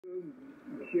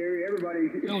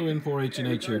Hello,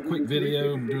 N4H&H here. Quick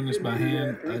video. I'm doing this by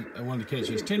hand. I wanted to catch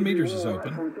this. 10 meters is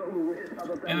open.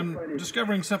 And I'm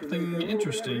discovering something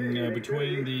interesting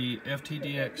between the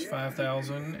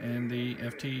FTdx5000 and the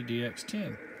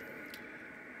FTdx10.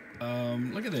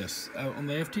 Look at this. On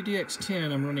the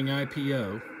FTdx10, I'm running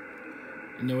IPO,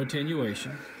 no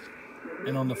attenuation.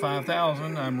 And on the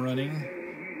 5000, I'm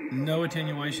running no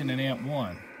attenuation in amp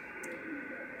 1.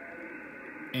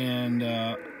 And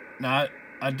now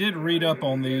I did read up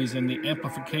on these, and the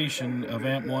amplification of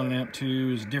amp 1 and amp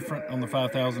 2 is different on the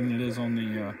 5000 than it is on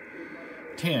the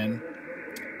 10.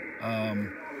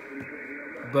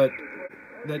 But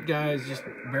that guy is just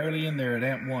barely in there at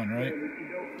amp 1, right?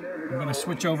 I'm going to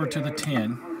switch over to the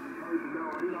 10.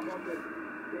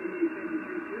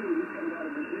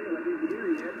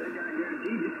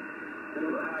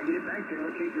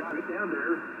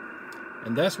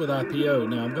 And that's with IPO.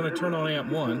 Now I'm going to turn on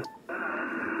amp 1.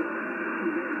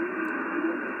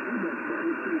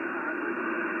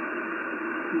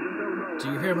 Do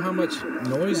you hear how much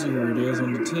noisier it is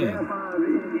on the 10?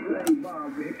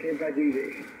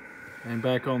 And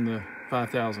back on the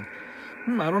 5000.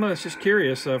 I don't know. It's just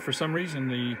curious. For some reason,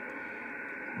 the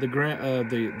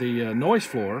noise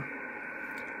floor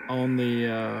on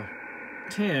the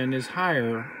 10 is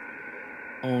higher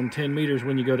on 10 meters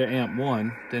when you go to amp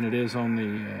 1 than it is on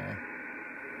the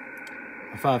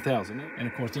 5000. And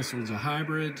of course, this one's a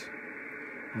hybrid,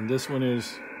 and this one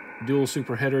is dual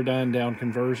super heterodyne down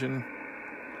conversion.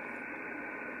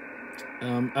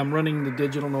 I'm running the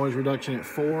digital noise reduction at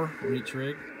 4 on each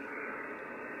rig.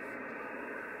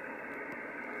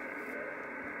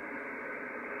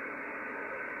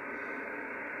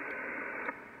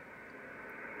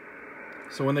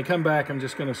 So when they come back, I'm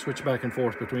just going to switch back and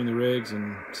forth between the rigs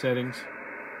and settings.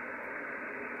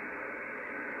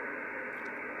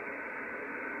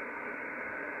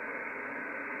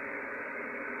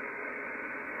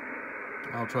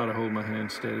 I'll try to hold my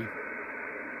hand steady.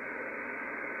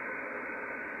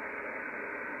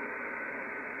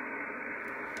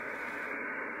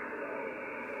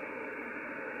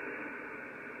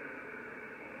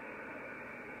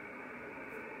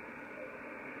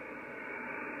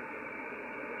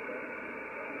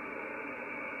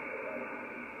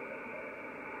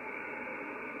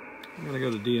 I'm going to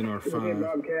go to DNR 5. I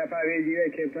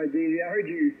heard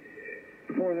you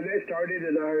before the day started,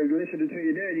 and I listened to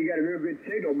you then. You got a real good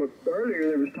signal, but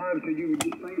earlier there was times when you would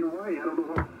just fade away. I don't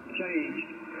know what changed.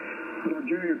 But our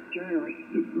junior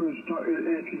was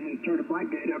asking you to turn the blank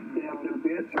gate up and down a little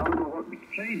bit, so I don't know what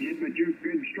changed it, but you're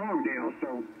good and strong now,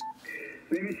 so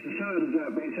maybe it's the sun's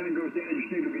up. When the sun goes down, your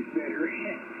signal gets better.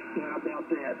 How about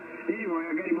that? Anyway,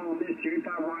 I got him on this here,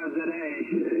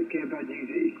 5YZA, Camp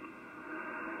IGZ.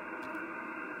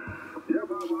 Yeah,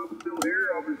 Bob, I'm still here.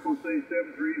 I was supposed to say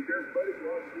 7-3. Everybody,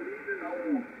 good evening. I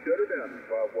won't shut her down.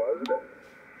 Bob, why is that?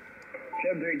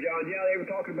 7-3, John. Yeah, they were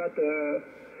talking about the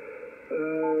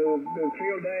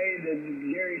field days, and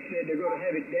Jerry said they're going to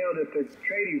have it down at the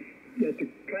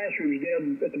classrooms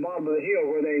down at the bottom of the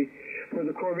hill where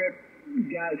the Corvette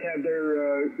guys have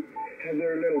their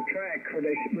little track where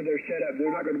they're set up.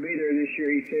 They're not going to be there this year,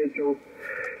 he said. So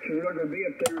they're not going to be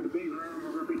up there in the big room.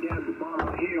 They're going to be down at the bottom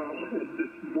of the hill.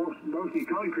 It's mostly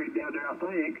concrete down there, I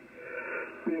think.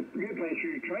 It's a good place for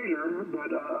your trailer,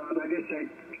 but I guess they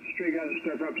string other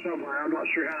stuff up somewhere. I'm not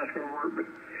sure how it's going to work, but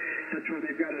that's where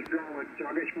they've got us going. So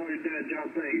I guess what it does, John,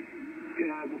 think.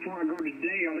 Before I go to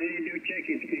Dale, any new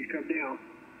check-ins, please come down.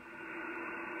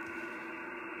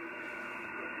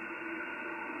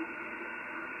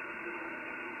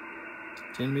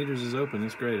 $10 meters is open.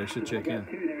 It's great. I should check in.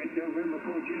 November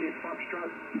 4 Juliet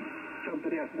Foxtrot.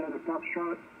 Something else, another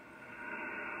Foxtrot.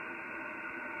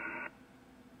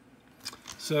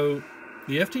 So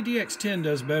the FTdx10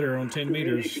 does better on 10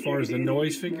 meters as far as the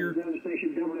noise figure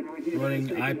running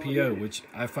IPO, which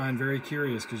I find very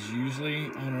curious because usually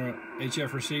on a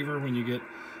HF receiver, when you get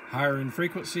higher in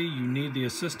frequency, you need the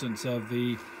assistance of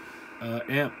the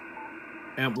amp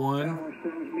 1,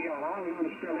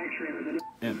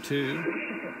 amp 2.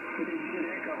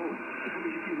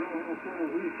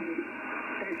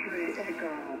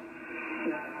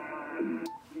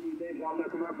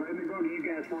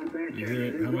 You hear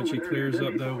it, how much he clears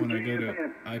up though when I go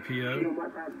to IPO?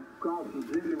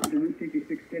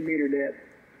 10 meter depth.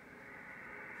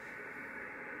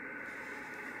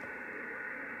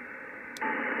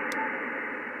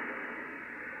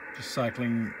 Just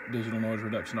cycling digital noise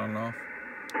reduction on and off.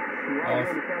 South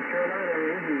Carolina.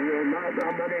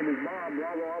 My name is Bob,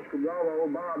 Bravo, Oscar Bravo,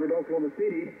 Bob in Oklahoma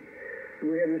City.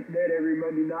 We have this net every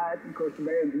Monday night. Of course, the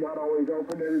band's not always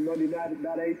open. Every Monday night at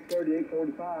about 8:30,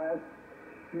 8:45.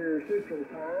 here Central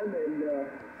Time, and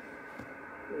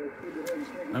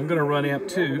I'm going to run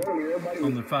amp2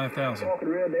 on the 5000. Talking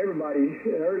around to everybody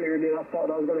earlier, and then I thought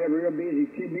I was going to have a real busy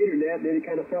 10-meter net, and then it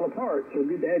kind of fell apart. So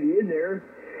good to have you in there.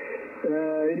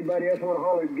 Anybody else want to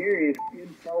holler at Gary?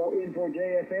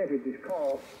 N4JFF is his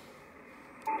call.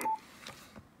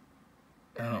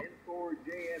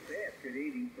 N4JFF, good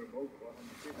evening from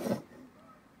Oklahoma.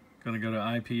 Going to go to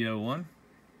IPO1.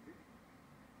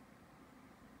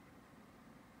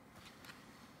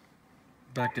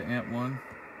 Back to amp1.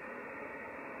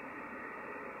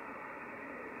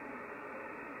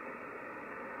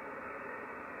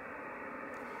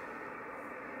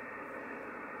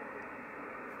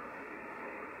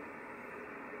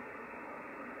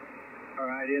 All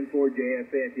right,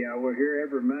 N4JFF. Yeah, we're here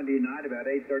every Monday night about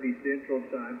 8:30 Central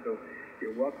Time, so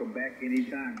you're welcome back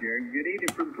anytime, Jerry. Good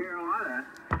evening from Carolina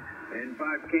and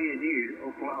 5KNU,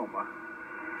 Oklahoma.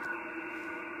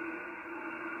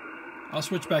 I'll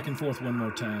switch back and forth one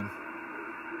more time.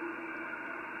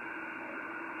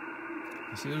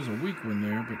 You see, there's a weak one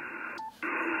there, but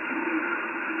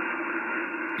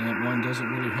amp1 doesn't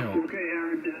really help. Okay,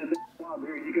 Aaron, Bob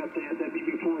here. You got that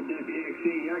BB4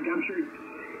 WXE. I'm sure.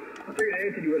 I figured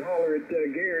Anthony would holler at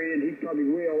Gary, and he probably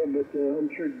will, but I'm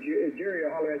sure Jerry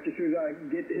will holler at you as soon as I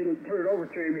he'll turn it over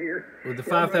to him here. With the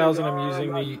 5000, I'm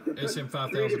using the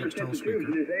SM5000 external speaker.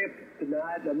 This amp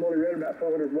tonight, I'm only running about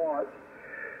 400 watts,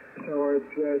 so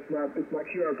it's my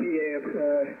QRP amp.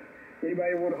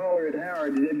 Anybody want to holler at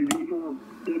Howard? The WB4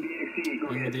 WXE. Go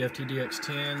ahead. With the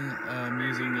FTdx10, I'm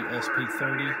using the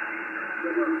SP30.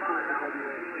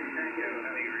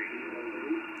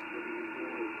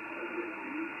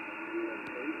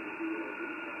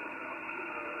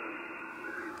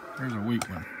 There's a weak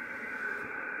one.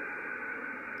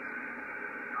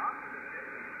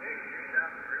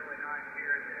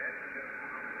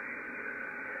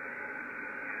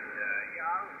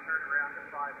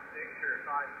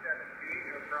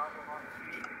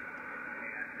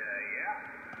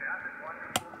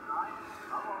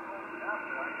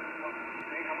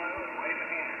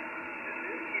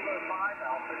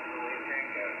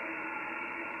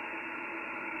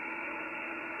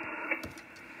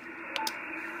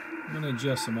 I'm going to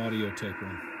adjust some audio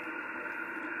tapering.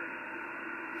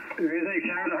 Thanks,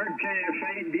 Howard. I heard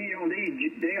KFA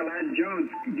Dale and Jones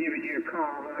giving you a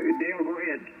call. Dale, go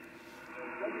ahead.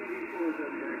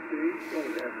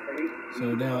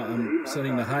 So now I'm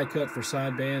setting the high cut for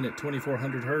sideband at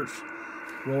 2400 hertz,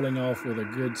 rolling off with a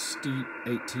good steep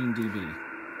 18 dB.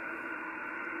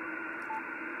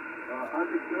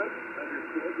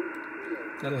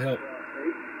 That'll help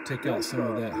take out some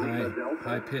of that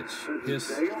high pitch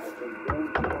hiss.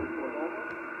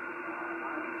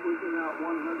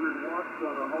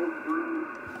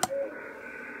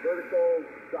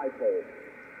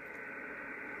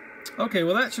 Okay,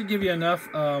 well that should give you enough.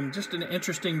 Just an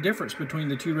interesting difference between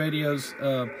the two radios.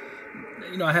 You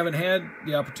know, I haven't had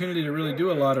the opportunity to really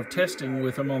do a lot of testing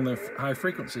with them on the high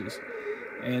frequencies.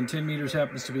 And 10 meters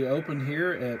happens to be open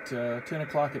here at 10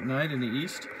 o'clock at night in the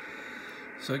east.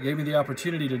 So it gave me the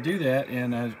opportunity to do that,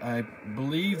 and I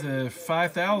believe the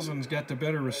 5000's got the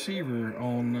better receiver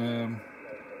on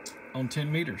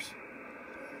 10 meters.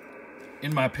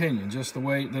 In my opinion, just the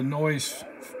way the noise,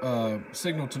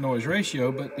 signal to noise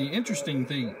ratio. But the interesting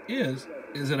thing is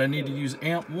that I need to use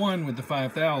amp1 with the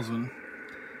 5000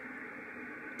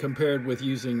 compared with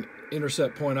using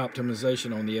intercept point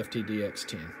optimization on the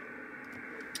FTdx10.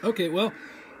 Okay, well,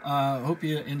 hope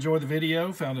you enjoyed the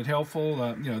video, found it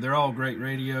helpful. You know, they're all great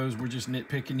radios. We're just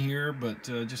nitpicking here, but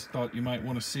just thought you might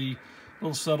want to see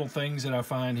little subtle things that I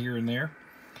find here and there.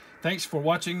 Thanks for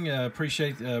watching.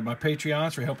 Appreciate my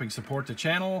Patreons for helping support the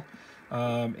channel.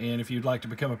 And if you'd like to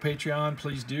become a Patreon,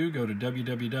 please do. Go to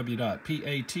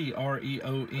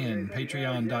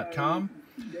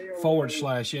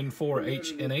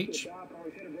patreon.com/N4HNH.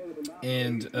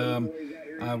 And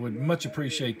I would much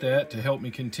appreciate that to help me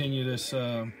continue this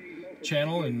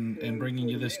channel and bringing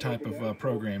you this type of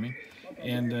programming.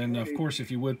 And then, of course, if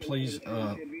you would please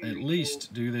at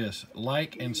least do this.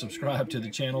 Like and subscribe to the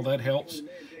channel. That helps.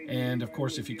 And, of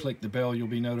course, if you click the bell, you'll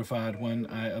be notified when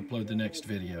I upload the next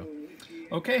video.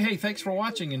 Okay, hey, thanks for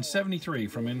watching in 73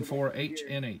 from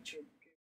N4HNH.